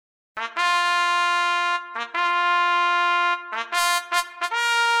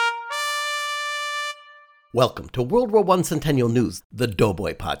Welcome to World War I Centennial News, the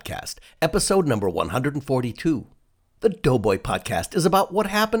Doughboy Podcast, episode number 142. The Doughboy Podcast is about what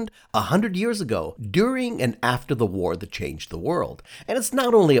happened 100 years ago, during and after the war that changed the world. And it's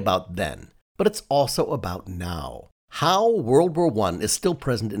not only about then, but it's also about now. How World War I is still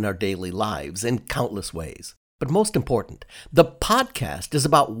present in our daily lives in countless ways. But most important, the podcast is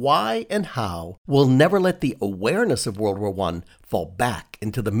about why and how we'll never let the awareness of World War I fall back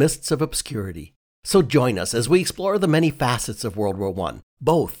into the mists of obscurity. So join us as we explore the many facets of World War I,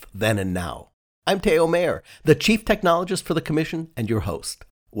 both then and now. I'm Theo Mayer, the Chief Technologist for the Commission and your host.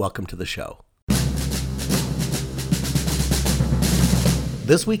 Welcome to the show.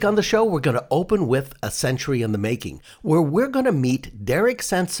 This week on the show, we're going to open with A Century in the Making, where we're going to meet Derek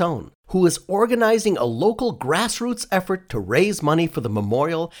Sansone, who is organizing a local grassroots effort to raise money for the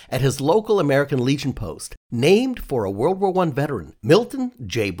memorial at his local American Legion post, named for a World War I veteran, Milton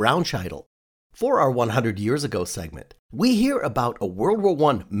J. Brownscheitel. For our 100 Years Ago segment, we hear about a World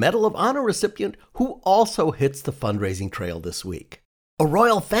War I Medal of Honor recipient who also hits the fundraising trail this week. A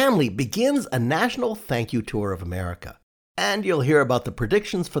royal family begins a national thank you tour of America. And you'll hear about the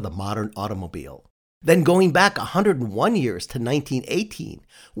predictions for the modern automobile. Then going back 101 years to 1918,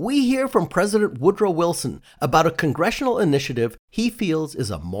 we hear from President Woodrow Wilson about a congressional initiative he feels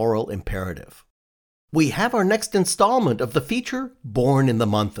is a moral imperative. We have our next installment of the feature, Born in the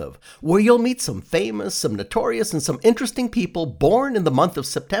Month of, where you'll meet some famous, some notorious, and some interesting people born in the month of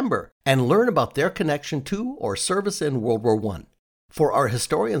September and learn about their connection to or service in World War I. For our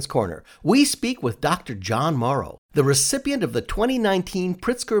Historians Corner, we speak with Dr. John Morrow, the recipient of the 2019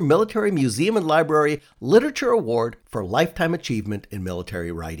 Pritzker Military Museum and Library Literature Award for Lifetime Achievement in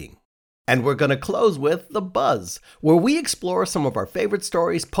Military Writing. And we're going to close with The Buzz, where we explore some of our favorite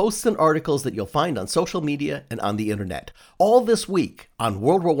stories, posts, and articles that you'll find on social media and on the internet. All this week on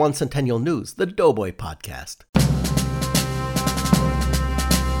World War I Centennial News, the Doughboy Podcast.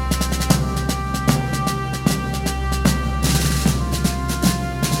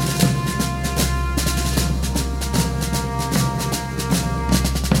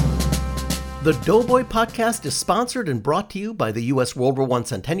 The Doughboy Podcast is sponsored and brought to you by the U.S. World War I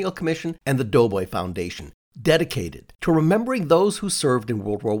Centennial Commission and the Doughboy Foundation, dedicated to remembering those who served in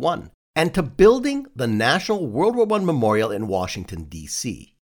World War I and to building the National World War I Memorial in Washington,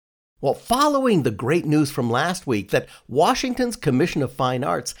 D.C. Well, following the great news from last week that Washington's Commission of Fine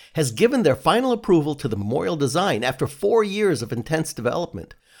Arts has given their final approval to the memorial design after 4 years of intense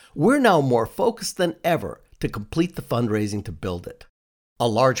development, we're now more focused than ever to complete the fundraising to build it. A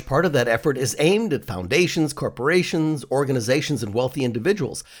large part of that effort is aimed at foundations, corporations, organizations, and wealthy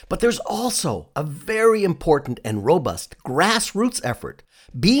individuals. But there's also a very important and robust grassroots effort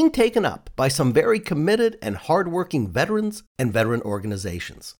being taken up by some very committed and hardworking veterans and veteran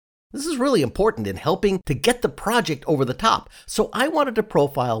organizations. This is really important in helping to get the project over the top, so I wanted to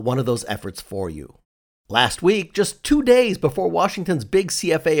profile one of those efforts for you. Last week, just 2 days before Washington's big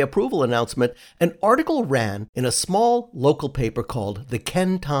CFA approval announcement, an article ran in a small local paper called the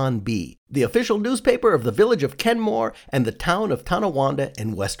Kenton Bee, the official newspaper of the village of Kenmore and the town of Tonawanda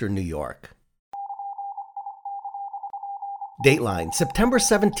in western New York. Dateline, September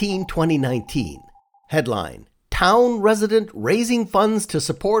 17, 2019. Headline, Town Resident Raising Funds to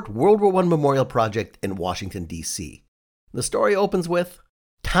Support World War I Memorial Project in Washington, D.C. The story opens with,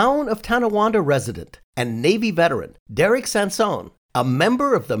 Town of Tonawanda resident and Navy veteran Derek Sansone, a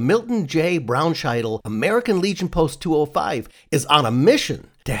member of the Milton J. Brownscheitel American Legion Post 205, is on a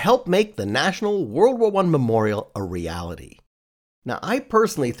mission to help make the National World War I Memorial a reality. Now, I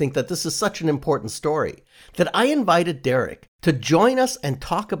personally think that this is such an important story that I invited Derek to join us and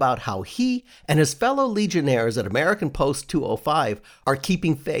talk about how he and his fellow Legionnaires at American Post 205 are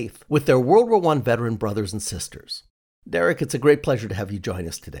keeping faith with their World War I veteran brothers and sisters. Derek, it's a great pleasure to have you join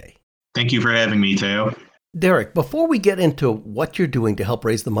us today. Thank you for having me, Theo. Derek, before we get into what you're doing to help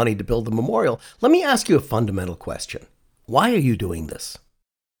raise the money to build the memorial, let me ask you a fundamental question. Why are you doing this?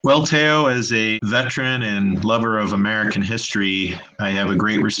 Well, Theo, as a veteran and lover of American history, I have a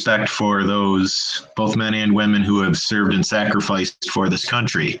great respect for those, both men and women, who have served and sacrificed for this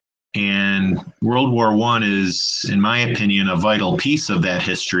country. And World War I is, in my opinion, a vital piece of that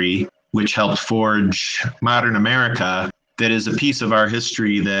history, which helped forge modern America. That is a piece of our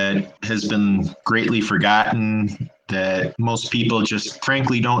history that has been greatly forgotten, that most people just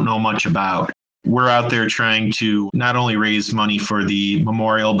frankly don't know much about. We're out there trying to not only raise money for the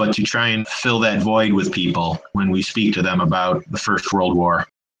memorial, but to try and fill that void with people when we speak to them about the First World War.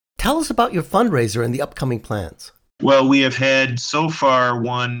 Tell us about your fundraiser and the upcoming plans. Well, we have had so far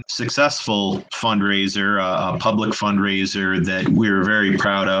one successful fundraiser, a public fundraiser that we're very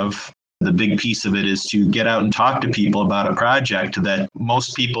proud of. The big piece of it is to get out and talk to people about a project that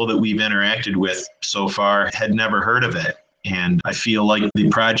most people that we've interacted with so far had never heard of it. And I feel like the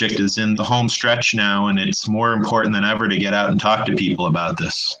project is in the home stretch now, and it's more important than ever to get out and talk to people about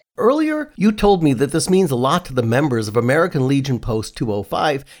this. Earlier, you told me that this means a lot to the members of American Legion Post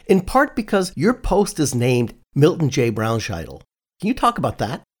 205, in part because your post is named Milton J. Brownshidle. Can you talk about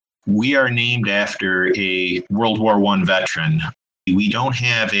that? We are named after a World War I veteran. We don't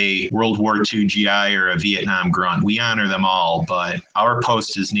have a World War II GI or a Vietnam grunt. We honor them all, but our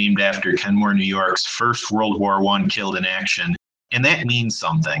post is named after Kenmore, New York's first World War I killed in action. And that means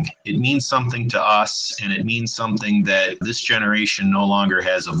something. It means something to us, and it means something that this generation no longer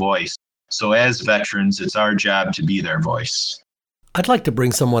has a voice. So as veterans, it's our job to be their voice. I'd like to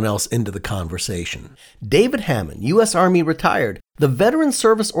bring someone else into the conversation. David Hammond, U.S. Army retired, the Veteran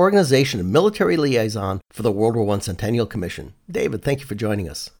Service Organization and Military Liaison for the World War I Centennial Commission. David, thank you for joining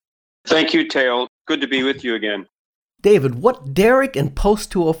us. Thank you, Teo. Good to be with you again. David, what Derek and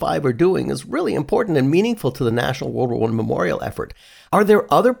Post 205 are doing is really important and meaningful to the National World War I Memorial effort. Are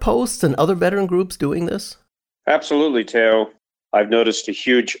there other posts and other veteran groups doing this? Absolutely, Teo. I've noticed a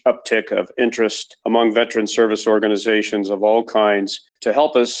huge uptick of interest among veteran service organizations of all kinds to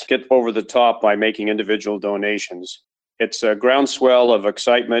help us get over the top by making individual donations. It's a groundswell of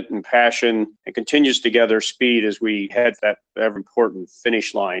excitement and passion and continues to gather speed as we head that ever important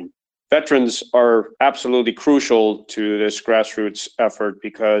finish line. Veterans are absolutely crucial to this grassroots effort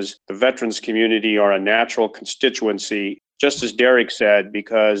because the veterans community are a natural constituency, just as Derek said,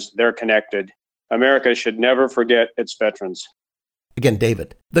 because they're connected. America should never forget its veterans. Again,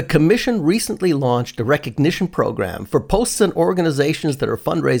 David, the Commission recently launched a recognition program for posts and organizations that are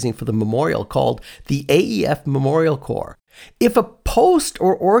fundraising for the memorial called the AEF Memorial Corps. If a post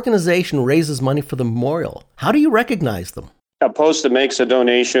or organization raises money for the memorial, how do you recognize them? A post that makes a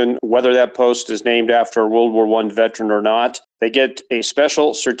donation, whether that post is named after a World War I veteran or not, they get a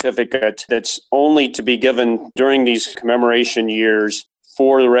special certificate that's only to be given during these commemoration years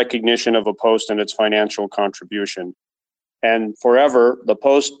for the recognition of a post and its financial contribution. And forever, the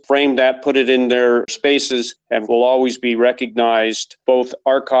post framed that, put it in their spaces, and will always be recognized, both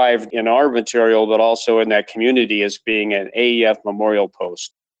archived in our material, but also in that community as being an AEF memorial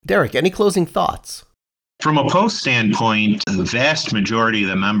post. Derek, any closing thoughts? From a post standpoint, the vast majority of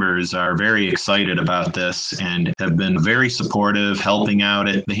the members are very excited about this and have been very supportive, helping out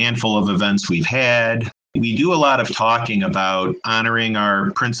at the handful of events we've had. We do a lot of talking about honoring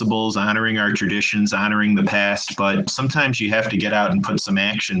our principles, honoring our traditions, honoring the past, but sometimes you have to get out and put some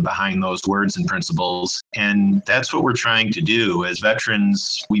action behind those words and principles. And that's what we're trying to do. As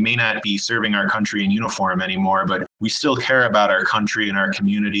veterans, we may not be serving our country in uniform anymore, but we still care about our country and our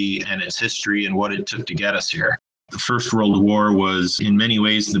community and its history and what it took to get us here. The First World War was in many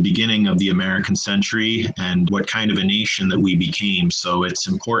ways the beginning of the American century and what kind of a nation that we became. So it's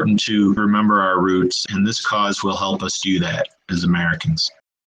important to remember our roots, and this cause will help us do that as Americans.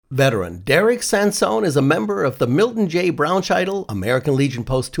 Veteran Derek Sansone is a member of the Milton J. Brownshidle American Legion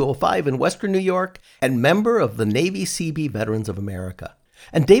Post 205 in Western New York and member of the Navy Seabee Veterans of America.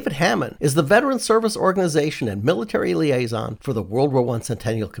 And David Hammond is the Veteran Service Organization and Military Liaison for the World War I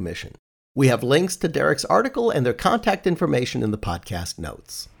Centennial Commission. We have links to Derek's article and their contact information in the podcast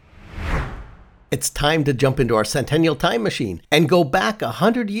notes. It's time to jump into our Centennial Time Machine and go back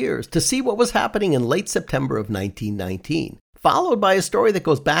 100 years to see what was happening in late September of 1919, followed by a story that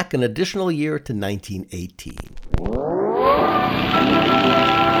goes back an additional year to 1918.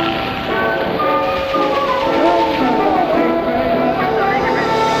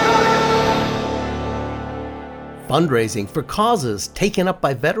 Fundraising for causes taken up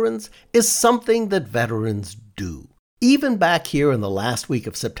by veterans is something that veterans do, even back here in the last week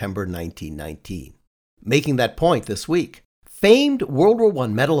of September 1919. Making that point this week, famed World War I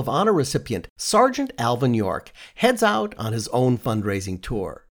Medal of Honor recipient Sergeant Alvin York heads out on his own fundraising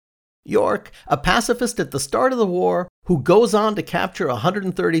tour. York, a pacifist at the start of the war, who goes on to capture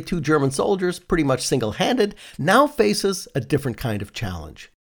 132 German soldiers pretty much single-handed, now faces a different kind of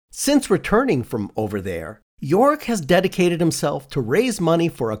challenge. Since returning from over there, York has dedicated himself to raise money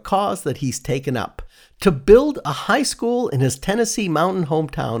for a cause that he's taken up, to build a high school in his Tennessee mountain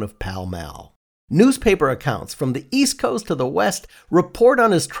hometown of Pall Mall. Newspaper accounts from the East Coast to the West report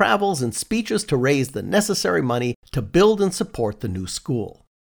on his travels and speeches to raise the necessary money to build and support the new school.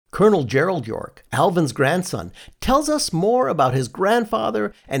 Colonel Gerald York, Alvin's grandson, tells us more about his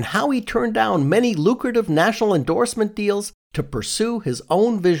grandfather and how he turned down many lucrative national endorsement deals to pursue his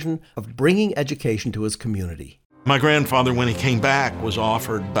own vision of bringing education to his community. My grandfather, when he came back, was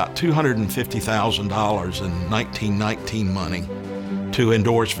offered about $250,000 in 1919 money. to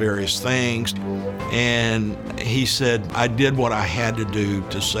endorse various things. And he said, I did what I had to do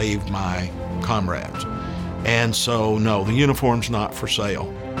to save my comrades. And so, no, the uniform's not for sale.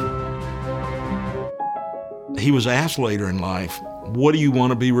 He was asked later in life, what do you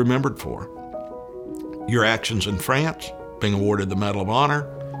want to be remembered for? Your actions in France, being awarded the Medal of Honor,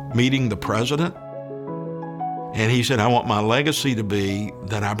 meeting the president. And he said, I want my legacy to be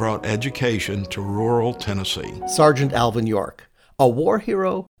that I brought education to rural Tennessee. Sergeant Alvin York, a war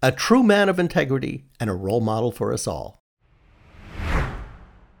hero, a true man of integrity, and a role model for us all.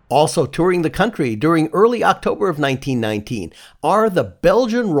 Also touring the country during early October of 1919 are the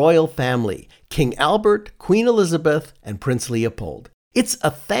Belgian royal family, King Albert, Queen Elizabeth, and Prince Leopold. It's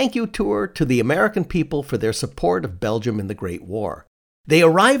a thank you tour to the American people for their support of Belgium in the Great War. They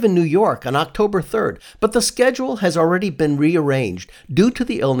arrive in New York on October 3rd, but the schedule has already been rearranged due to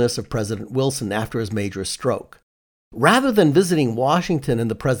the illness of President Wilson after his major stroke. Rather than visiting Washington and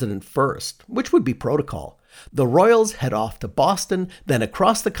the president first, which would be protocol, the royals head off to Boston, then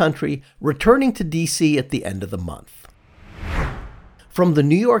across the country, returning to D.C. at the end of the month. From the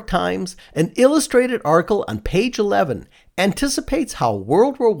New York Times, an illustrated article on page 11 anticipates how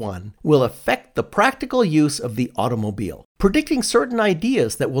World War I will affect the practical use of the automobile, predicting certain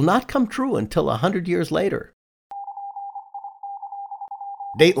ideas that will not come true until 100 years later.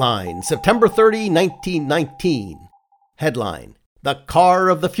 Dateline, September 30, 1919. Headline, The car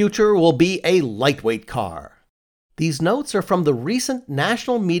of the future will be a lightweight car. These notes are from the recent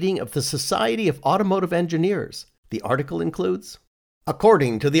national meeting of the Society of Automotive Engineers. The article includes,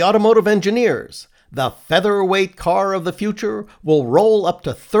 according to the automotive engineers, the featherweight car of the future will roll up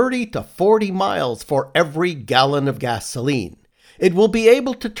to 30 to 40 miles for every gallon of gasoline. It will be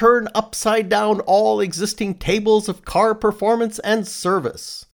able to turn upside down all existing tables of car performance and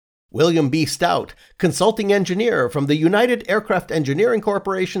service. William B. Stout, consulting engineer from the United Aircraft Engineering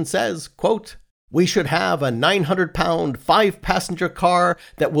Corporation, says, quote, we should have a 900-pound, 5-passenger car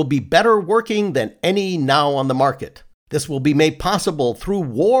that will be better working than any now on the market. This will be made possible through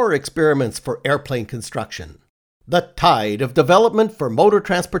war experiments for airplane construction. The tide of development for motor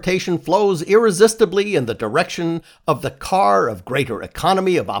transportation flows irresistibly in the direction of the car of greater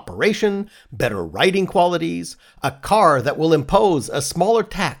economy of operation, better riding qualities, a car that will impose a smaller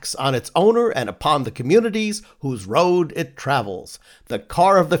tax on its owner and upon the communities whose road it travels. The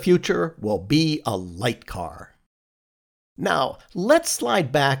car of the future will be a light car. Now, let's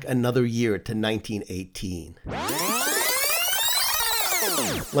slide back another year to 1918.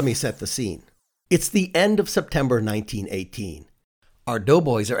 Let me set the scene. It's the end of September 1918. Our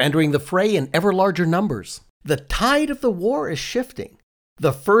doughboys are entering the fray in ever larger numbers. The tide of the war is shifting.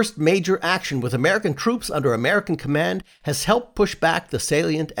 The first major action with American troops under American command has helped push back the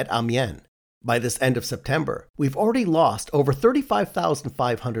salient at Amiens. By this end of September, we've already lost over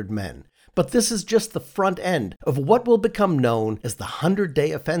 35,500 men. But this is just the front end of what will become known as the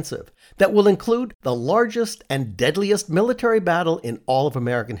 100-Day Offensive, that will include the largest and deadliest military battle in all of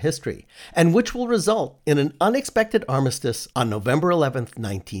American history, and which will result in an unexpected armistice on November 11th,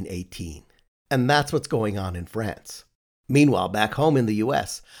 1918. And that's what's going on in France. Meanwhile, back home in the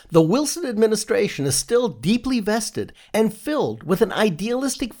U.S., the Wilson administration is still deeply vested and filled with an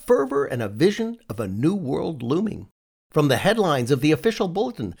idealistic fervor and a vision of a new world looming. From the headlines of the official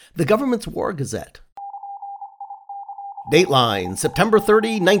bulletin, the government's War Gazette. Dateline, September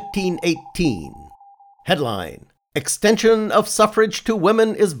 30, 1918. Headline, Extension of suffrage to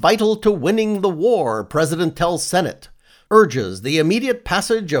women is vital to winning the war, President tells Senate. Urges the immediate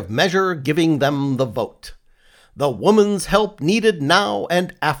passage of measure giving them the vote. The woman's help needed now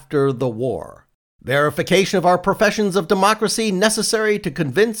and after the war. Verification of our professions of democracy necessary to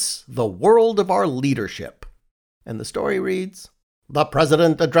convince the world of our leadership. And the story reads, the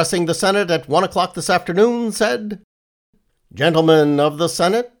president addressing the Senate at 1 o'clock this afternoon said, Gentlemen of the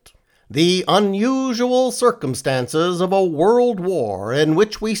Senate, the unusual circumstances of a world war in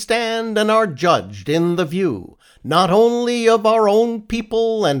which we stand and are judged in the view not only of our own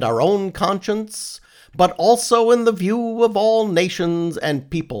people and our own conscience, but also in the view of all nations and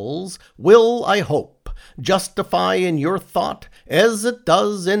peoples, will, I hope, justify in your thought, as it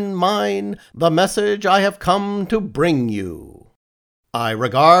does in mine, the message I have come to bring you. I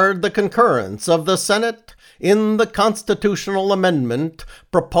regard the concurrence of the Senate in the constitutional amendment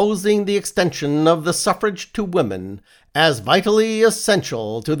proposing the extension of the suffrage to women as vitally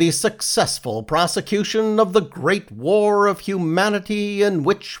essential to the successful prosecution of the great war of humanity in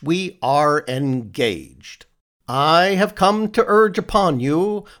which we are engaged. I have come to urge upon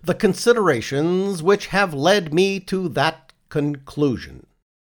you the considerations which have led me to that conclusion.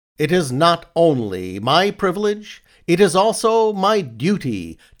 It is not only my privilege, It is also my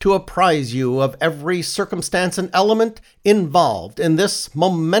duty to apprise you of every circumstance and element involved in this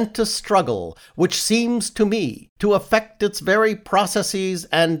momentous struggle, which seems to me to affect its very processes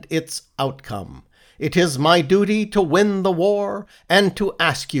and its outcome. It is my duty to win the war and to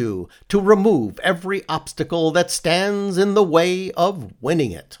ask you to remove every obstacle that stands in the way of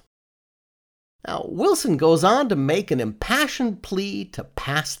winning it." Now, Wilson goes on to make an impassioned plea to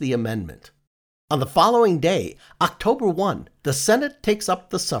pass the amendment. On the following day, October 1, the Senate takes up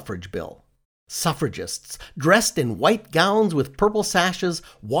the suffrage bill. Suffragists, dressed in white gowns with purple sashes,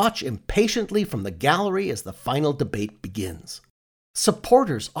 watch impatiently from the gallery as the final debate begins.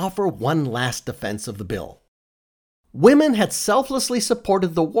 Supporters offer one last defense of the bill. Women had selflessly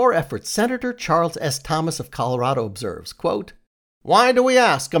supported the war effort. Senator Charles S. Thomas of Colorado observes, quote, "Why do we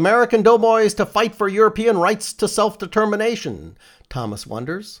ask American doughboys to fight for European rights to self-determination?" Thomas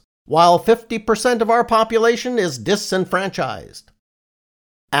wonders, "while 50% of our population is disenfranchised."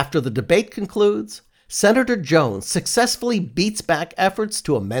 After the debate concludes, Senator Jones successfully beats back efforts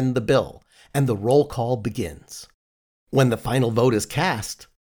to amend the bill, and the roll call begins. When the final vote is cast,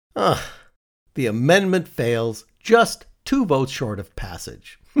 the amendment fails, just 2 votes short of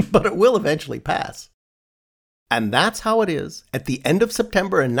passage, but it will eventually pass. And that's how it is at the end of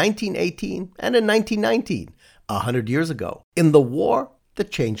September in 1918 and in 1919, 100 years ago, in the war that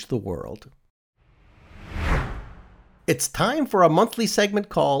changed the world. It's time for a monthly segment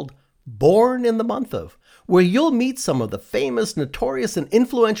called Born in the Month of, where you'll meet some of the famous, notorious, and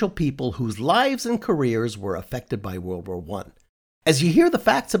influential people whose lives and careers were affected by World War I. As you hear the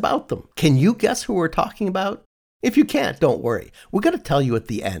facts about them, can you guess who we're talking about? If you can't, don't worry. We're going to tell you at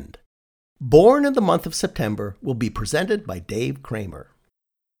the end. Born in the Month of September will be presented by Dave Kramer.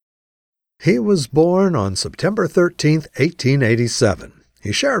 He was born on September 13, 1887.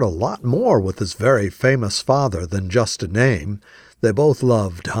 He shared a lot more with his very famous father than just a name. They both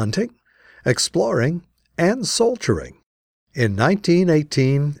loved hunting, exploring, and soldiering. In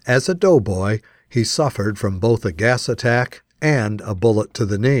 1918, as a doughboy, he suffered from both a gas attack and a bullet to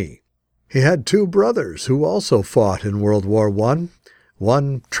the knee. He had 2 brothers who also fought in World War I.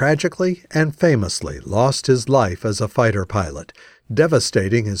 One tragically and famously lost his life as a fighter pilot,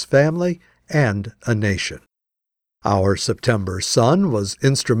 devastating his family and a nation. Our September son was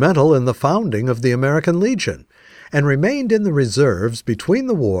instrumental in the founding of the American Legion and remained in the reserves between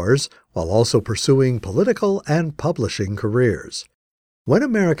the wars while also pursuing political and publishing careers. When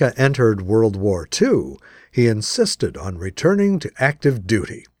America entered World War II, he insisted on returning to active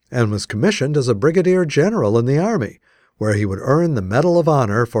duty and was commissioned as a brigadier general in the Army, where he would earn the Medal of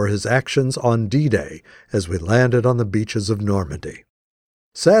Honor for his actions on D-Day as we landed on the beaches of Normandy.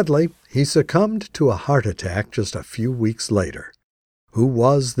 Sadly, he succumbed to a heart attack just a few weeks later. Who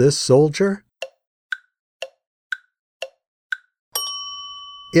was this soldier?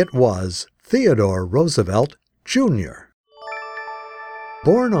 It was Theodore Roosevelt, Jr.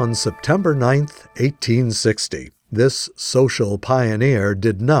 Born on September 9, 1860, this social pioneer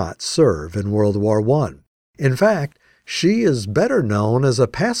did not serve in World War I. In fact, she is better known as a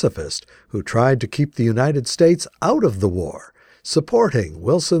pacifist who tried to keep the United States out of the war, supporting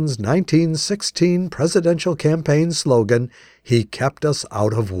Wilson's 1916 presidential campaign slogan, "He kept us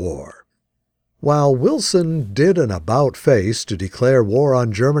out of war." While Wilson did an about-face to declare war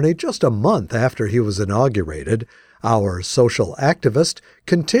on Germany just a month after he was inaugurated, our social activist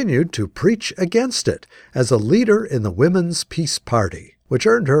continued to preach against it as a leader in the Women's Peace Party, which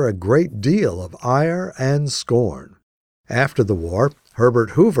earned her a great deal of ire and scorn. After the war,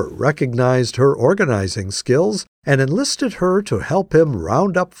 Herbert Hoover recognized her organizing skills and enlisted her to help him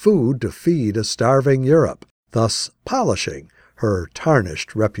round up food to feed a starving Europe, thus polishing her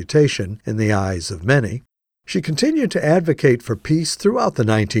tarnished reputation in the eyes of many. She continued to advocate for peace throughout the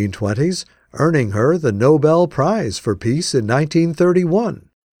 1920s, earning her the Nobel Prize for Peace in 1931.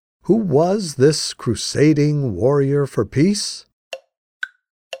 Who was this crusading warrior for peace?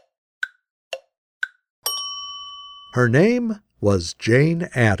 Her name was Jane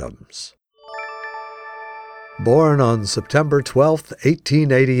Addams. Born on September 12,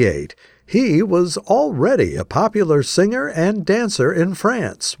 1888, he was already a popular singer and dancer in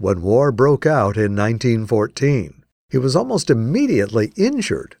France when war broke out in 1914. He was almost immediately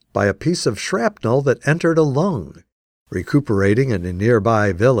injured by a piece of shrapnel that entered a lung. Recuperating in a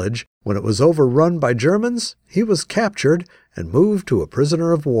nearby village, when it was overrun by Germans, he was captured and moved to a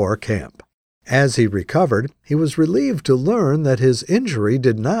prisoner of war camp. As he recovered, he was relieved to learn that his injury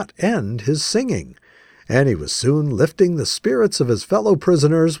did not end his singing, and he was soon lifting the spirits of his fellow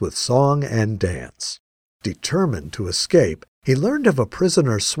prisoners with song and dance. Determined to escape, He learned of a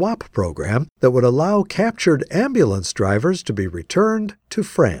prisoner swap program that would allow captured ambulance drivers to be returned to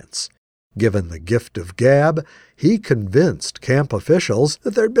France. Given the gift of gab, he convinced camp officials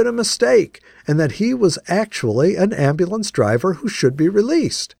that there'd been a mistake and that he was actually an ambulance driver who should be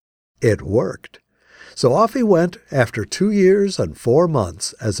released. It worked. So off he went after 2 years and 4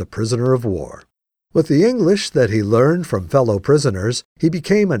 months as a prisoner of war. With the English that he learned from fellow prisoners, he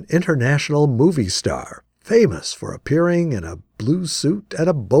became an international movie star, famous for appearing in a blue suit and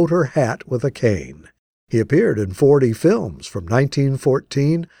a boater hat with a cane. He appeared in 40 films from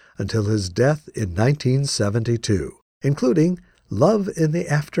 1914 until his death in 1972, including Love in the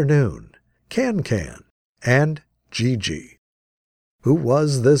Afternoon, Can-Can, and Gigi. Who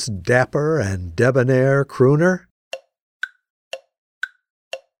was this dapper and debonair crooner?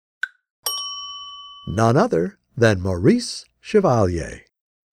 None other than Maurice Chevalier.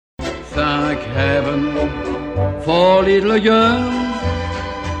 Thank heaven for little girls.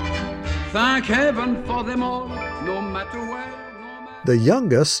 Thank heaven for them all, no matter where. The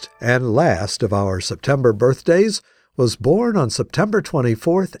youngest and last of our September birthdays was born on September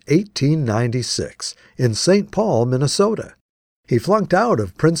 24, 1896, in St. Paul, Minnesota. He flunked out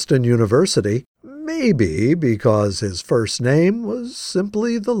of Princeton University, maybe because his first name was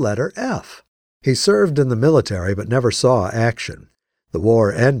simply the letter F. He served in the military but never saw action. The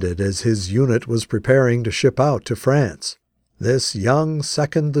war ended as his unit was preparing to ship out to France. This young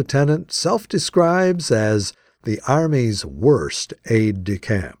second lieutenant self-describes as the Army's worst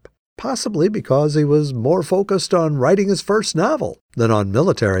aide-de-camp, possibly because he was more focused on writing his first novel than on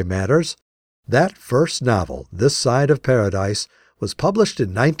military matters. That first novel, This Side of Paradise, was published in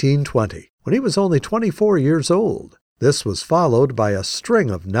 1920, when he was only 24 years old. This was followed by a string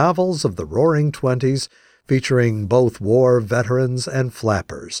of novels of the Roaring Twenties, featuring both war veterans and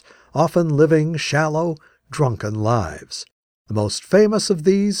flappers, often living shallow, drunken lives. The most famous of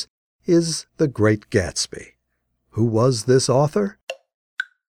these is The Great Gatsby. Who was this author?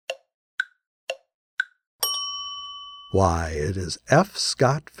 Why, it is F.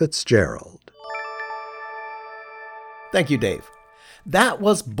 Scott Fitzgerald. Thank you, Dave. That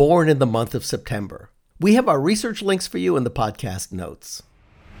was Born in the Month of September. We have our research links for you in the podcast notes.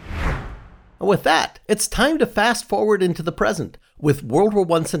 And with that, it's time to fast forward into the present with World War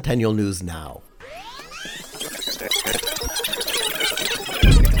I Centennial News Now.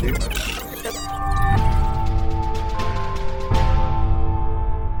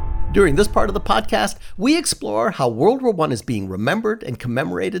 During this part of the podcast, we explore how World War I is being remembered and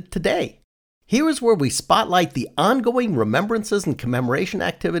commemorated today. Here is where we spotlight the ongoing remembrances and commemoration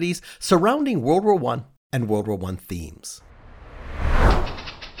activities surrounding World War I and World War I themes.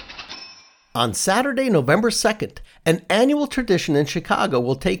 On Saturday, November 2nd, an annual tradition in Chicago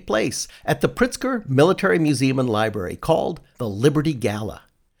will take place at the Pritzker Military Museum and Library called the Liberty Gala.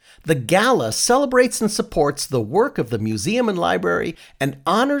 The gala celebrates and supports the work of the museum and library and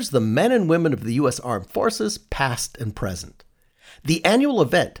honors the men and women of the U.S. Armed Forces, past and present. The annual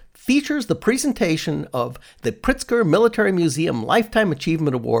event features the presentation of the Pritzker Military Museum Lifetime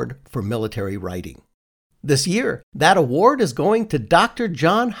Achievement Award for Military Writing. This year, that award is going to Dr.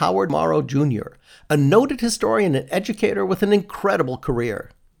 John Howard Morrow, Jr., a noted historian and educator with an incredible career.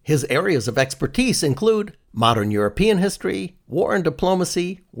 His areas of expertise include modern European history, war and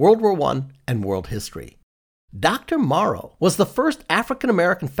diplomacy, World War I, and world history. Dr. Morrow was the first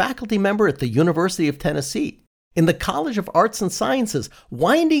African-American faculty member at the University of Tennessee, in the College of Arts and Sciences,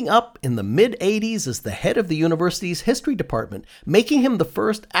 winding up in the mid-'80s as the head of the university's history department, making him the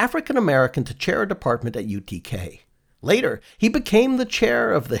first African-American to chair a department at UTK. Later, he became the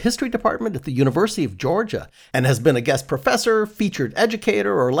chair of the history department at the University of Georgia and has been a guest professor, featured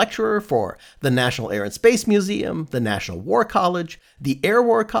educator, or lecturer for the National Air and Space Museum, the National War College, the Air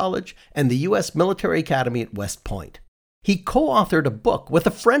War College, and the U.S. Military Academy at West Point. He co-authored a book with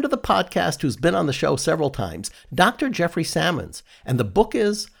a friend of the podcast who's been on the show several times, Dr. Jeffrey Sammons, and the book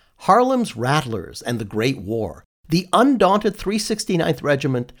is Harlem's Rattlers and the Great War, The Undaunted 369th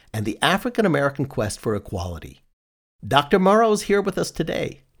Regiment and the African American Quest for Equality. Dr. Morrow is here with us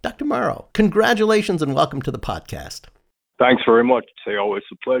today. Dr. Morrow, congratulations and welcome to the podcast. Thanks very much, Theo. It's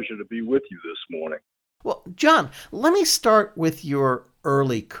a pleasure to be with you this morning. Well, John, let me start with your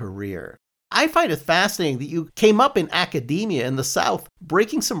early career. I find it fascinating that you came up in academia in the South,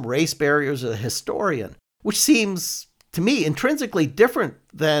 breaking some race barriers as a historian, which seems, to me, intrinsically different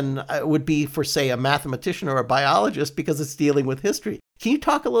than it would be for, say, a mathematician or a biologist because it's dealing with history. Can you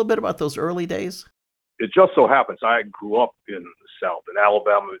talk a little bit about those early days? It just so happens I grew up in the South, in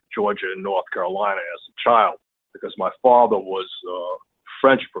Alabama, Georgia, and North Carolina as a child, because my father was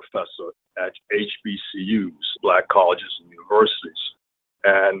French professor at HBCUs, black colleges and universities.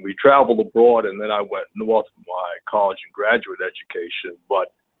 And we traveled abroad, and then I went north for my college and graduate education,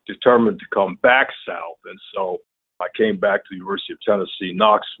 but determined to come back south. And so I came back to the University of Tennessee,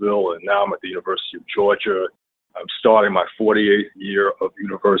 Knoxville, and now I'm at the University of Georgia. I'm starting my 48th year of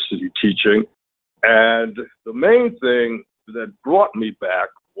university teaching. And the main thing that brought me back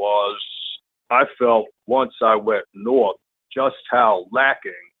was I felt once I went north just how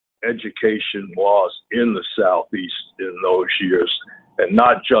lacking education was in the Southeast in those years, and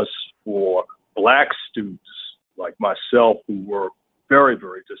not just for black students like myself who were very,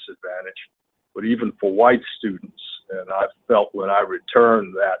 very disadvantaged, but even for white students. And I felt when I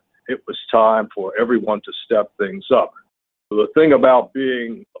returned that it was time for everyone to step things up. So the thing about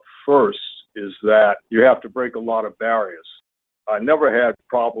being a first is that you have to break a lot of barriers. I never had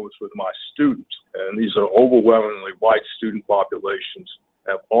problems with my students, and these are overwhelmingly white student populations,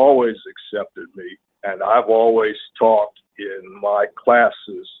 have always accepted me, and I've always talked in my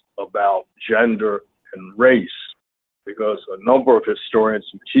classes about gender and race, because a number of historians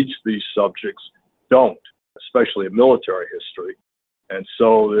who teach these subjects don't, especially in military history. And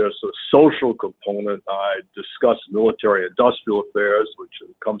so there's a social component. I discuss military-industrial affairs, which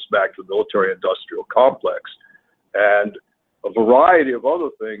comes back to the military-industrial complex, and a variety of other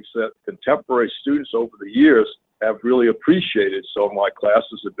things that contemporary students over the years have really appreciated. So my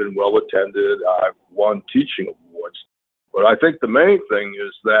classes have been well attended. I've won teaching awards. But I think the main thing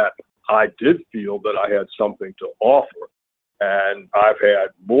is that I did feel that I had something to offer. And I've had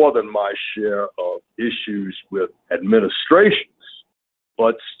more than my share of issues with administrations.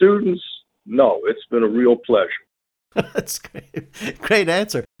 But students, no, it's been a real pleasure. That's great. Great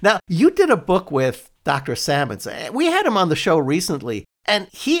answer. Now, you did a book with Dr. Sammons. We had him on the show recently, and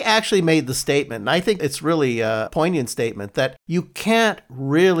he actually made the statement, and I think it's really a poignant statement, that you can't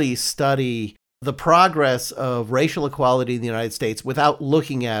really study the progress of racial equality in the United States without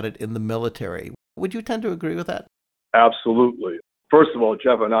looking at it in the military. Would you tend to agree with that? Absolutely. First of all,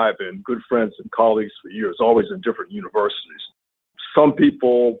 Jeff and I have been good friends and colleagues for years, always in different universities. Some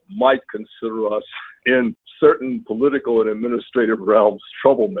people might consider us in certain political and administrative realms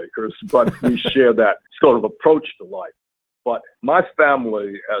troublemakers, but we share that sort of approach to life. But my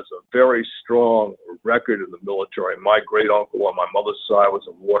family has a very strong record in the military. My great uncle on my mother's side was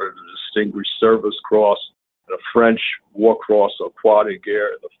awarded a Distinguished Service Cross and a French War Cross or Croix de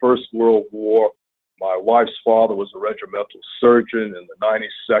Guerre in the First World War. My wife's father was a regimental surgeon in the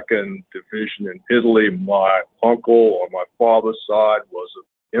 92nd Division in Italy. My uncle on my father's side was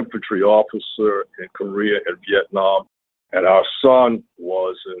an infantry officer in Korea and Vietnam. And our son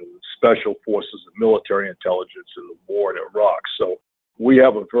was in Special Forces and Military Intelligence in the war in Iraq. So we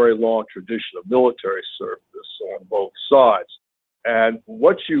have a very long tradition of military service on both sides. And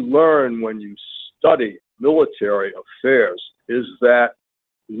what you learn when you study military affairs is that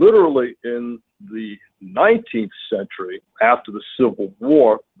literally in the 19th century, after the Civil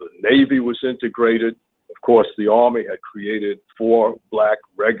War, the Navy was integrated. Of course, the Army had created 4 black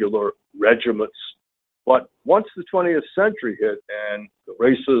regular regiments. But once the 20th century hit and the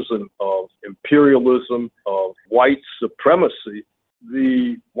racism of imperialism, of white supremacy,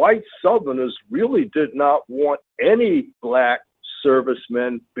 the white Southerners really did not want any black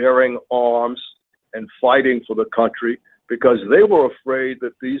servicemen bearing arms and fighting for the country, because they were afraid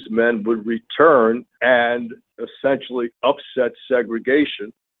that these men would return and essentially upset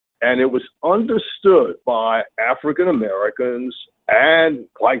segregation. And it was understood by African Americans and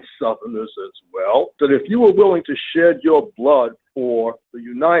white Southerners as well, that if you were willing to shed your blood for the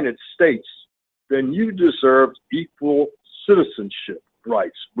United States, then you deserved equal citizenship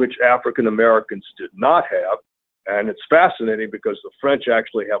rights, which African Americans did not have. And it's fascinating because the French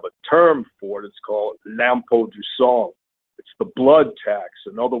actually have a term for it. It's called l'impôt du sang. It's the blood tax.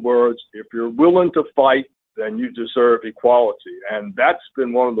 In other words, if you're willing to fight, then you deserve equality. And that's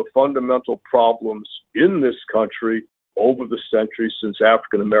been one of the fundamental problems in this country over the centuries since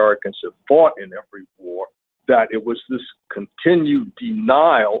African Americans have fought in every war, that it was this continued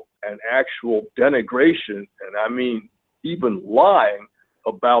denial and actual denigration, and I mean even lying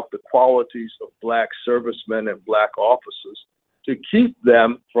about the qualities of black servicemen and black officers to keep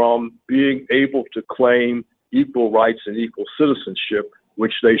them from being able to claim equal rights and equal citizenship,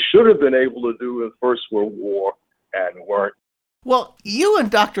 which they should have been able to do in the First World War and weren't. Well, you and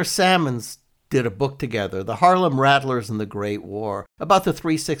Dr. Sammons did a book together, The Harlem Rattlers and the Great War, about the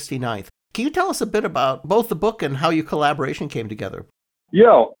 369th. Can you tell us a bit about both the book and how your collaboration came together?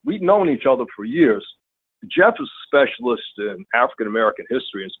 Yeah, we've known each other for years. Jeff is a specialist in African American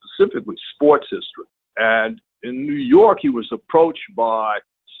history and specifically sports history. And in New York, he was approached by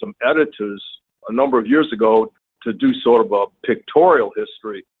some editors a number of years ago to do sort of a pictorial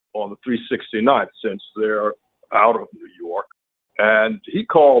history on the 369th, since they're out of New York. And he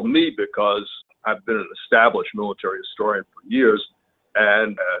called me because I've been an established military historian for years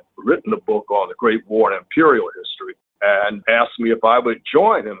and had written a book on the Great War and imperial history, and asked me if I would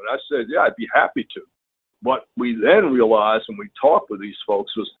join him. And I said, yeah, I'd be happy to. What we then realized when we talked with these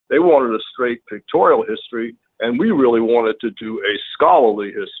folks was they wanted a straight pictorial history, and we really wanted to do a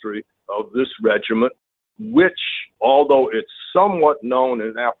scholarly history of this regiment, which, although it's somewhat known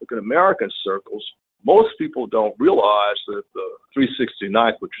in African American circles, most people don't realize that the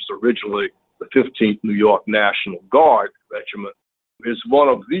 369th, which was originally the 15th New York National Guard Regiment, is one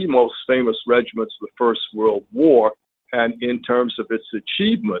of the most famous regiments of the First World War, and in terms of its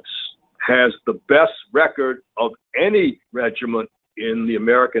achievements, has the best record of any regiment in the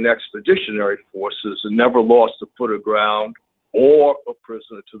American Expeditionary Forces, and never lost a foot of ground or a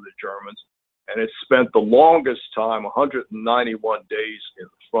prisoner to the Germans. And it spent the longest time, 191 days, in the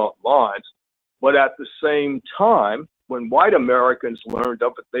front lines. But at the same time, when white Americans learned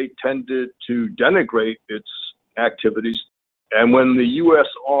of it, they tended to denigrate its activities. And when the U.S.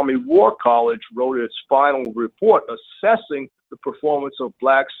 Army War College wrote its final report assessing the performance of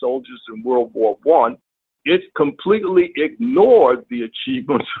black soldiers in World War I, it completely ignored the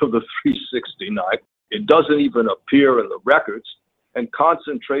achievements of the 369th. It doesn't even appear in the records, and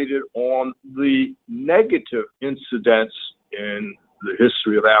concentrated on the negative incidents in the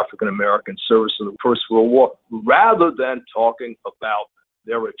history of African American service in the First World War, rather than talking about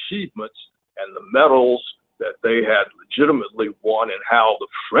their achievements and the medals that they had legitimately won and how the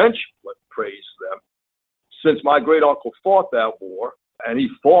French praised them. Since my great uncle fought that war, and he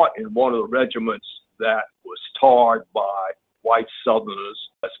fought in one of the regiments that was tarred by white Southerners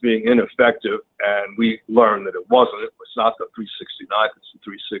as being ineffective, and we learned that it wasn't. It was not the 369th, it's the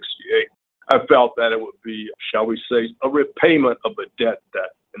 368. I felt that it would be, shall we say, a repayment of a debt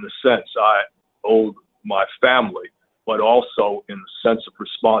that, in the sense, I owed my family, but also in the sense of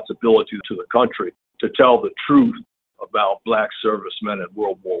responsibility to the country to tell the truth about black servicemen in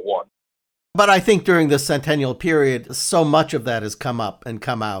World War I. But I think during the centennial period, so much of that has come up and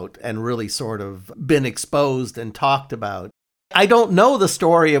come out and really sort of been exposed and talked about. I don't know the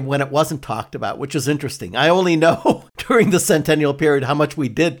story of when it wasn't talked about, which is interesting. I only know during the centennial period how much we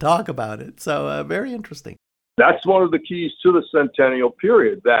did talk about it. So very interesting. That's one of the keys to the centennial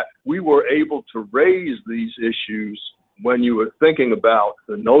period, that we were able to raise these issues when you were thinking about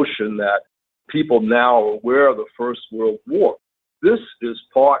the notion that people now are aware of the First World War. This is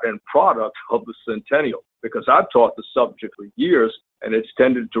part and product of the centennial, because I've taught the subject for years, and it's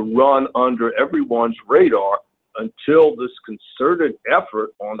tended to run under everyone's radar until this concerted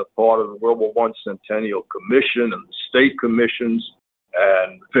effort on the part of the World War I Centennial Commission and the state commissions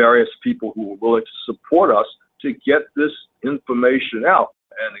and various people who were willing to support us to get this information out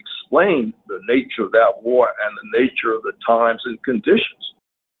and explain the nature of that war and the nature of the times and conditions.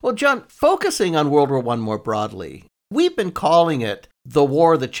 Well, John, focusing on World War I more broadly, we've been calling it the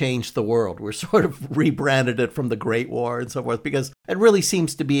war that changed the world. We're sort of rebranded it from the Great War and so forth, because it really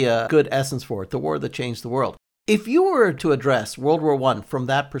seems to be a good essence for it, the war that changed the world. If you were to address World War I from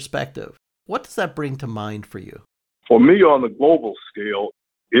that perspective, what does that bring to mind for you? For me, on the global scale,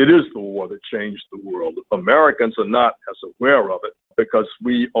 it is the war that changed the world. Americans are not as aware of it because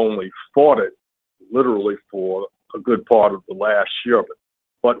we only fought it literally for a good part of the last year of it.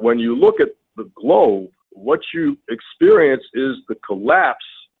 But when you look at the globe, what you experience is the collapse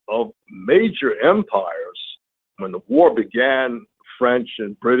of major empires. When the war began, the French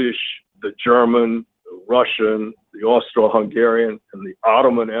and British, the German, the Russian, the Austro-Hungarian, and the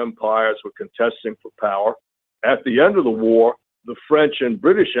Ottoman empires were contesting for power. At the end of the war, the French and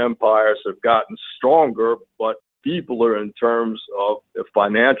British empires have gotten stronger, but feebler in terms of their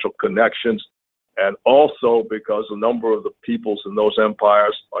financial connections, and also because a number of the peoples in those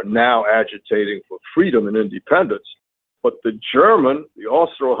empires are now agitating for freedom and independence. But the German, the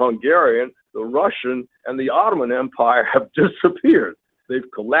Austro-Hungarian, the Russian, and the Ottoman Empire have disappeared. They've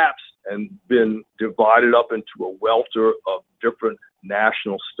collapsed and been divided up into a welter of different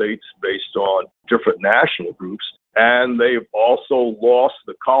national states based on different national groups. And they've also lost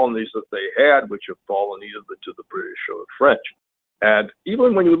the colonies that they had, which have fallen either to the British or the French. And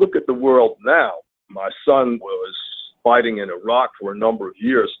even when you look at the world now, my son was fighting in Iraq for a number of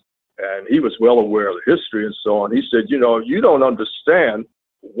years, and he was well aware of the history and so on. He said, you don't understand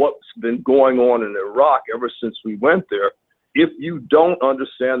what's been going on in Iraq ever since we went there if you don't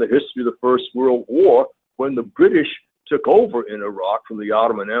understand the history of the First World War, when the British took over in Iraq from the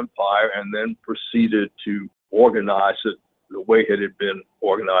Ottoman Empire and then proceeded to organize it the way it had been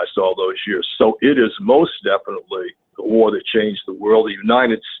organized all those years. So it is most definitely the war that changed the world. The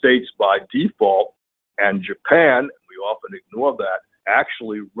United States, by default, and Japan, we often ignore that,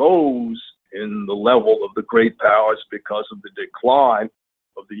 actually rose in the level of the great powers because of the decline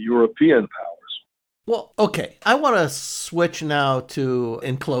of the European powers. Well, okay, I want to switch now to,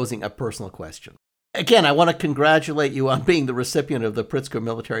 in closing, a personal question. Again, I want to congratulate you on being the recipient of the Pritzker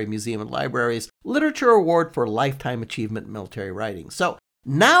Military Museum and Library's Literature Award for Lifetime Achievement in Military Writing. So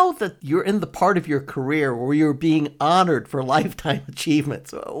now that you're in the part of your career where you're being honored for lifetime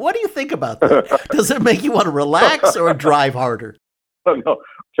achievements, what do you think about that? Does it make you want to relax or drive harder? No,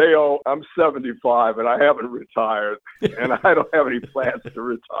 Theo, I'm 75 and I haven't retired, and I don't have any plans to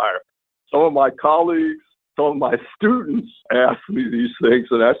retire. Some of my colleagues, some of my students ask me these things,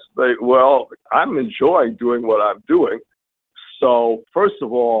 and I say, well, I'm enjoying doing what I'm doing. So, first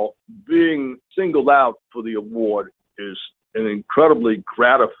of all, being singled out for the award is an incredibly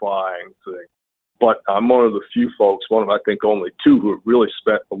gratifying thing. But I'm one of the few folks, one of I think only two, who have really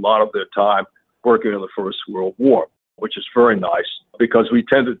spent a lot of their time working in the First World War, which is very nice because we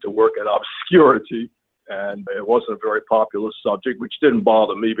tended to work in obscurity, and it wasn't a very popular subject, which didn't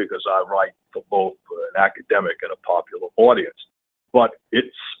bother me because I write for both an academic and a popular audience. But it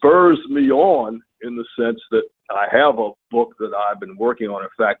spurs me on in the sense that I have a book that I've been working on. In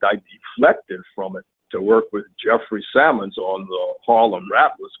fact, I deflected from it to work with Jeffrey Sammons on the Harlem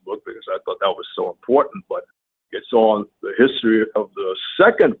Rattlers book because I thought that was so important. But it's on the history of the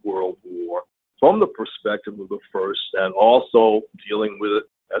Second World War from the perspective of the first, and also dealing with it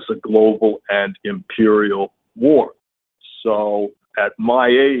as a global and imperial war. So at my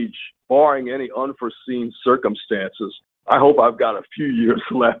age, barring any unforeseen circumstances, I hope I've got a few years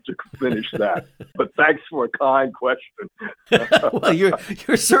left to finish that. But thanks for a kind question. Well,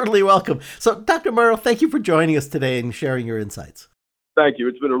 you're certainly welcome. So, Dr. Murrow, thank you for joining us today and sharing your insights. Thank you.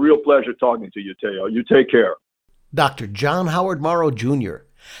 It's been a real pleasure talking to you, Theo. You take care. Dr. John Howard Morrow, Jr.,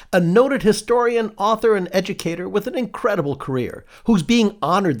 a noted historian, author, and educator with an incredible career, who's being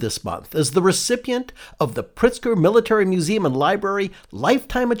honored this month as the recipient of the Pritzker Military Museum and Library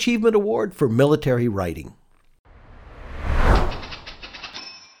Lifetime Achievement Award for Military Writing.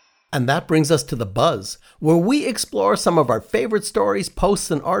 And that brings us to The Buzz, where we explore some of our favorite stories,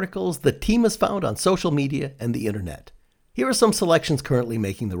 posts, and articles the team has found on social media and the internet. Here are some selections currently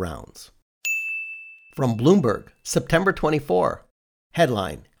making the rounds. From Bloomberg, September 24.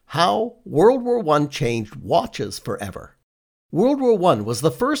 Headline: How World War I Changed Watches Forever. World War I was the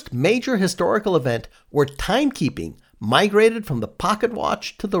first major historical event where timekeeping migrated from the pocket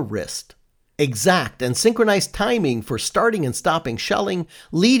watch to the wrist. Exact and synchronized timing for starting and stopping shelling,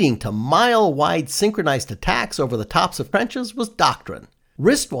 leading to mile-wide synchronized attacks over the tops of trenches, was doctrine.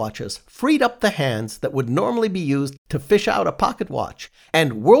 Wristwatches freed up the hands that would normally be used to fish out a pocket watch,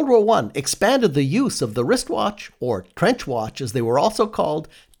 and World War I expanded the use of the wristwatch, or trench watch as they were also called,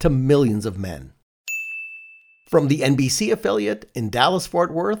 to millions of men. From the NBC affiliate in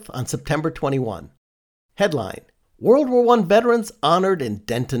Dallas-Fort Worth on September 21. Headline: World War I veterans honored in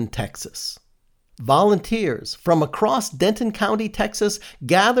Denton, Texas. Volunteers from across Denton County, Texas,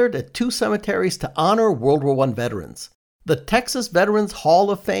 gathered at two cemeteries to honor World War I veterans. The Texas Veterans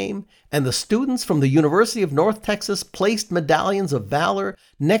Hall of Fame and the students from the University of North Texas placed medallions of valor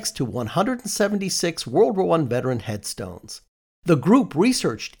next to 176 World War I veteran headstones. The group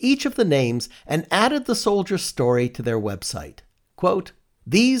researched each of the names and added the soldier's story to their website. Quote,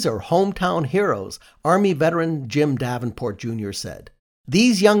 "These are hometown heroes," Army veteran Jim Davenport Jr. said.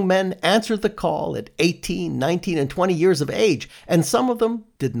 "These young men answered the call at 18, 19, and 20 years of age, and some of them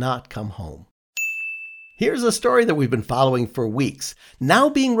did not come home." Here's a story that we've been following for weeks, now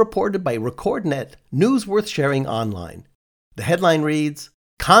being reported by RecordNet, news worth sharing online. The headline reads,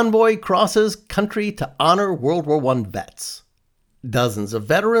 "Convoy crosses country to honor World War I vets." Dozens of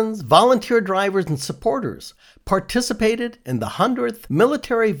veterans, volunteer drivers, and supporters participated in the 100th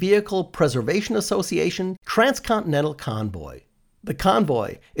Military Vehicle Preservation Association Transcontinental Convoy. The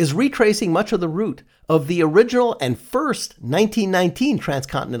convoy is retracing much of the route of the original and first 1919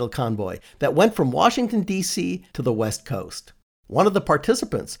 transcontinental convoy that went from Washington, D.C. to the West Coast. One of the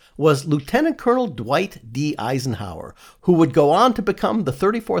participants was Lieutenant Colonel Dwight D. Eisenhower, who would go on to become the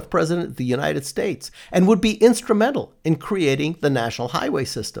 34th President of the United States and would be instrumental in creating the National Highway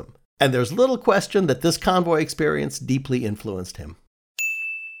System. And there's little question that this convoy experience deeply influenced him.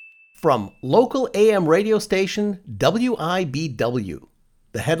 From local AM radio station WIBW,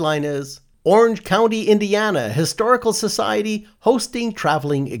 the headline is, "Orange County, Indiana Historical Society hosting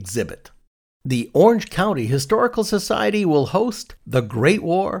traveling exhibit." The Orange County Historical Society will host The Great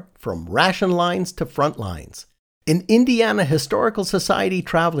War from Ration Lines to Front Lines, an Indiana Historical Society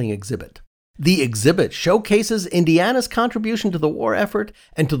traveling exhibit. The exhibit showcases Indiana's contribution to the war effort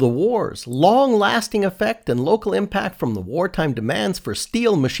and to the war's long-lasting effect and local impact from the wartime demands for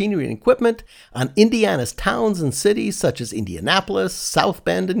steel, machinery, and equipment on Indiana's towns and cities such as Indianapolis, South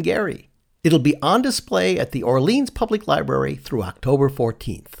Bend, and Gary. It'll be on display at the Orleans Public Library through October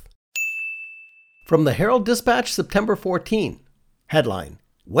 14th. From the Herald-Dispatch, September 14. Headline: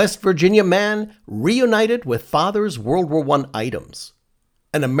 West Virginia man reunited with father's World War I items.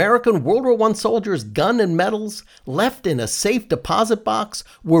 An American World War I soldier's gun and medals left in a safe deposit box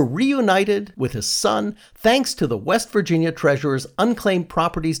were reunited with his son thanks to the West Virginia Treasurer's Unclaimed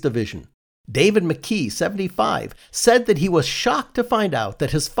Properties Division. David McKee, 75, said that he was shocked to find out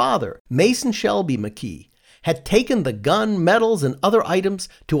that his father, Mason Shelby McKee, had taken the gun, medals, and other items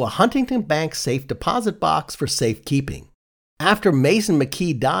to a Huntington Bank safe deposit box for safekeeping. After Mason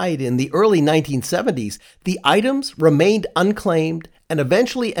McKee died in the early 1970s, the items remained unclaimed and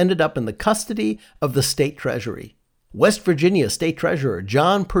eventually ended up in the custody of the state treasury. West Virginia State Treasurer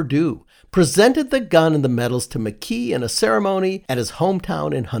John Perdue presented the gun and the medals to McKee in a ceremony at his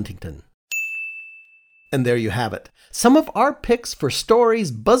hometown in Huntington. And there you have it. Some of our picks for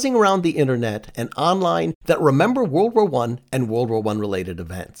stories buzzing around the internet and online that remember World War I and World War I related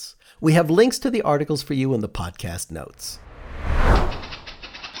events. We have links to the articles for you in the podcast notes.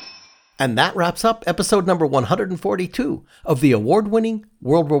 And that wraps up episode number 142 of the award-winning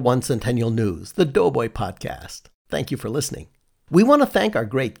World War I Centennial News, the Doughboy Podcast. Thank you for listening. We want to thank our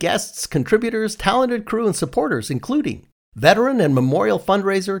great guests, contributors, talented crew, and supporters, including veteran and memorial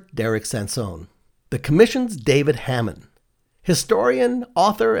fundraiser Derek Sansone, the Commission's David Hammond, historian,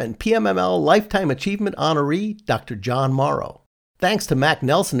 author, and PMML Lifetime Achievement honoree Dr. John Morrow. Thanks to Mac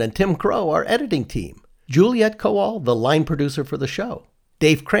Nelson and Tim Crow, our editing team. Juliette Kowal, the line producer for the show.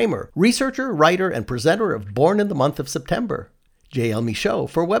 Dave Kramer, researcher, writer, and presenter of Born in the Month of September. J.L. Michaud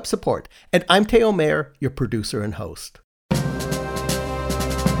for web support. And I'm Teo Mayer, your producer and host.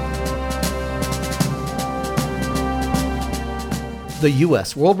 The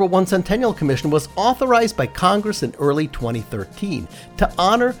U.S. World War I Centennial Commission was authorized by Congress in early 2013 to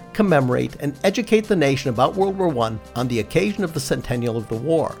honor, commemorate, and educate the nation about World War I on the occasion of the centennial of the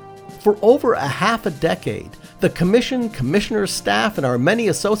war. For over a half a decade, the Commission, commissioners, staff, and our many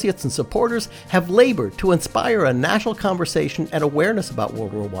associates and supporters have labored to inspire a national conversation and awareness about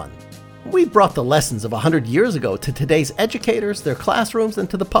World War I. We brought the lessons of 100 years ago to today's educators, their classrooms, and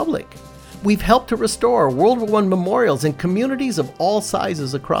to the public. We've helped to restore World War I memorials in communities of all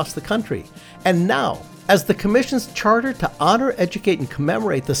sizes across the country. And now, as the Commission's charter to honor, educate, and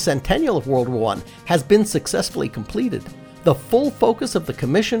commemorate the centennial of World War I has been successfully completed, the full focus of the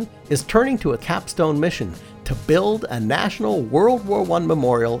Commission is turning to a capstone mission to build a national World War I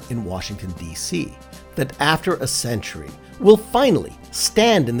memorial in Washington, D.C., that after a century will finally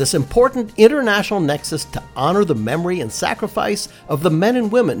stand in this important international nexus to honor the memory and sacrifice of the men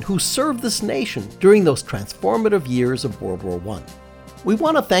and women who served this nation during those transformative years of World War I. We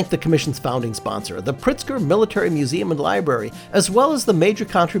want to thank the Commission's founding sponsor, the Pritzker Military Museum and Library, as well as the major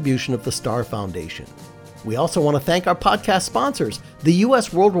contribution of the Starr Foundation. We also want to thank our podcast sponsors, the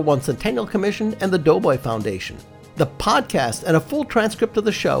U.S. World War I Centennial Commission and the Doughboy Foundation. The podcast and a full transcript of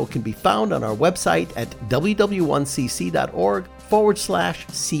the show can be found on our website at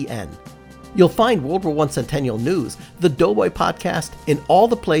ww1cc.org/CN. You'll find World War I Centennial News, the Doughboy Podcast, in all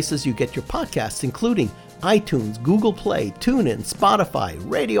the places you get your podcasts, including iTunes, Google Play, TuneIn, Spotify,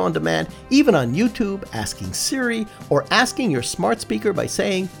 Radio on Demand, even on YouTube, asking Siri, or asking your smart speaker by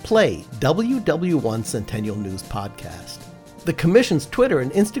saying, play WW1 Centennial News Podcast. The Commission's Twitter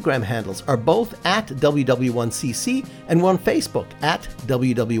and Instagram handles are both at WW1CC and on Facebook at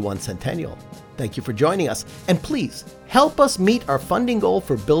WW1 Centennial. Thank you for joining us, and please help us meet our funding goal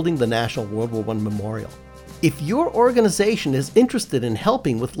for building the National World War I Memorial. If your organization is interested in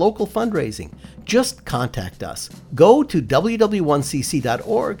helping with local fundraising, just contact us. Go to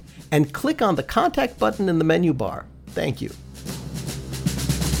WW1CC.org and click on the contact button in the menu bar. Thank you.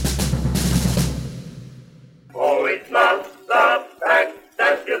 Oh, it's not the fact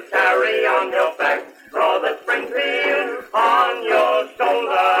that you carry on your back, nor the Springfield on your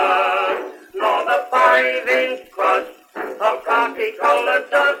shoulder, nor the 5-inch crust of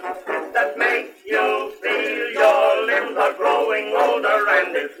khaki-colored dust that makes you feel your limbs are growing older,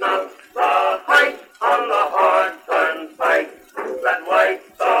 and it's not the height on the hard turnpike that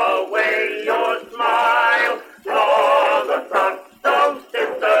wipes away your smile, nor the socks of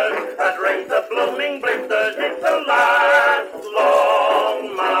sisters that raise the blooming blisters. It's the last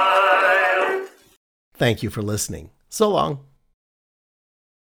long mile. Thank you for listening. So long.